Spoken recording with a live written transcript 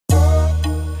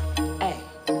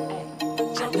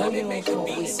know you don't smoke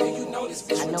weed. I know it.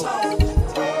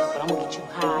 But I'm gonna get you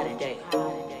high today.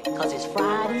 Cause it's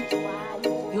Friday.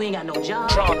 You ain't got no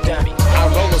job.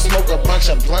 I roll and smoke a bunch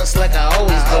of blunts like I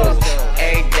always do.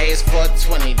 Every day is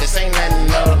 420, this ain't nothing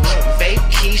new. Vape,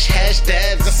 quiche, hash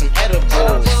dabs, and some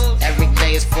edibles. Every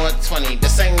day is 420,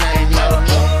 this ain't nothing new.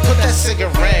 Put that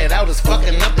cigarette out, it's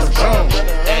fucking up the room.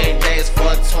 Every day is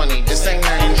 420, this ain't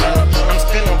nothing new. I'm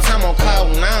spending time on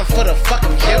cloud 9 for the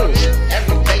fucking view.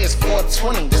 Every day is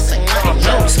 420, this ain't nothing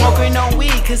new. Smoking on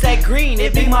weed, cause that green,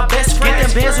 it be my best friend.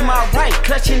 Get them bands with my right,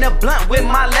 clutching the blunt with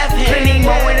my left hand. Plenty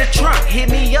more in the trunk, hit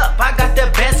me up, I got the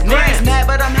best grams. Mad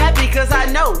but I'm happy cause I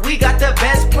know we got the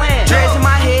best plan. Dreads in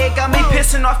my head, got me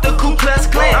pissing off the Ku Klux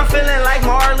Klan. I'm feeling like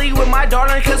Marley with my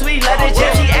darling cause we let it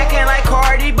jam. She acting like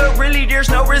Cardi but really there's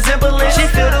no resemblance. She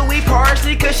feel the weed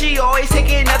partially cause she always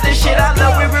taking nothing shit. I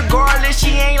love it regardless,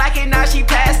 she ain't like it now, she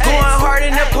passed it. Going hard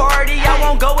in the party, I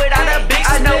won't go without a big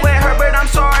split. I know it hurt but I'm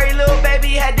sorry, little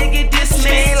baby had to get dismissed.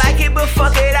 Ain't like it but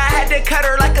fuck it, I had to cut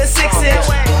her like a 6-inch.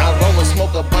 I roll and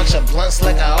smoke a bunch of blunts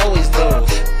like I always do.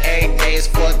 Every day is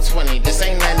 420, this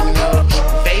ain't nothing new.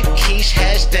 Vape, quiche,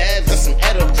 hash dabs, and some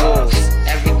edibles.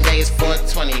 Every day is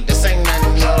 420, this ain't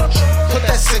nothing new. Put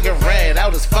that cigarette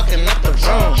out, it's fucking up the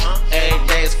room. Every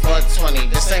day is 420,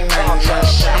 this ain't nothing new.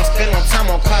 I'm spending time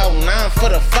on cloud 9 for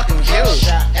the fucking view.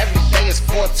 Every day is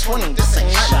 420, this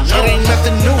ain't nothing new. It ain't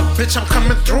nothing new, bitch, I'm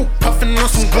coming through, puffing on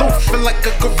some glue. Feel like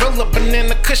a gorilla,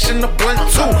 banana cushion, a blunt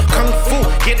too. Kung fu,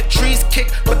 get the trees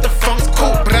kicked, but the funk's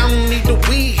cool. But I don't need the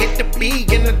weed, hit the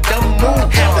beat in a dumb mood.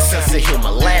 Have a sense of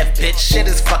humor, laugh, bitch, shit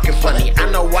is fucking funny.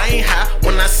 I know I ain't high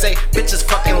when I say bitches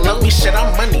fucking love me. Shit,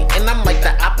 I'm money, and I'm like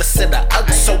the opposite of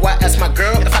ugly. So I asked my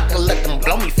girl if I could let them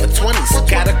blow me for 20s.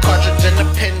 Got a cartridge and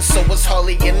a pin, so it's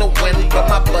Harley in the wind. But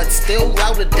my butt's still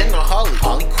louder than a Harley.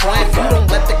 Harley crying, if you don't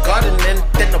let the garden in,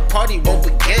 then the party won't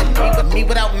begin. Me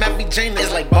without Mary Jane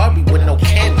is like Barbie with no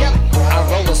candy. I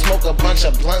roll and smoke a bunch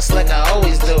of blunts like I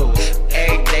always do.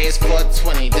 Every day is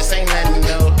 420, this ain't nothing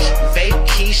new. Vape,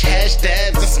 quiche, hash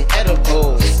dabs, and some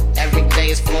edibles. Every day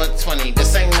is 420,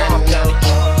 this ain't nothing new.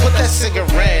 Put that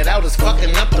cigarette out, it's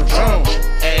fucking up the room.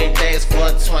 Every day is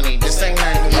 420, this ain't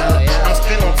nothing new. I'm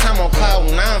spending time on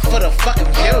cloud 9 for the fucking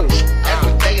view.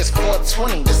 Every day is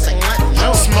 420, this ain't nothing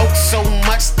new. Smoke so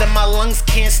much that my lungs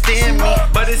can't stand me.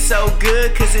 But it's so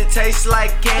good cause it tastes like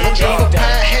candy. For pie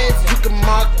heads, you can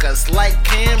mark us like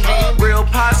candy. Real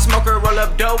pot smoker, roll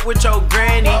up dope with your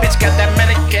granny. Bitch got that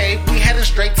Medicaid, we headed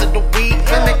straight to the weed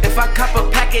clinic. If I cop a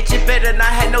package, it better not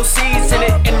have no seeds in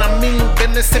it. And I mean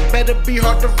business, it better be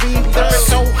hard to read. Lyrics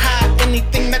so high,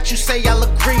 anything that you say, I'll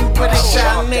agree with it.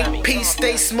 Shining peace,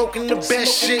 stay smoking the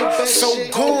best shit. So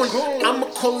gone, I'ma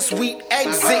call this weed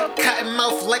exit. Cotton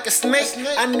mouth like a snake,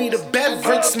 I need a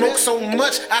beverage. Smoke so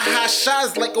much, I high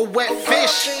shots like a wet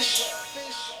fish.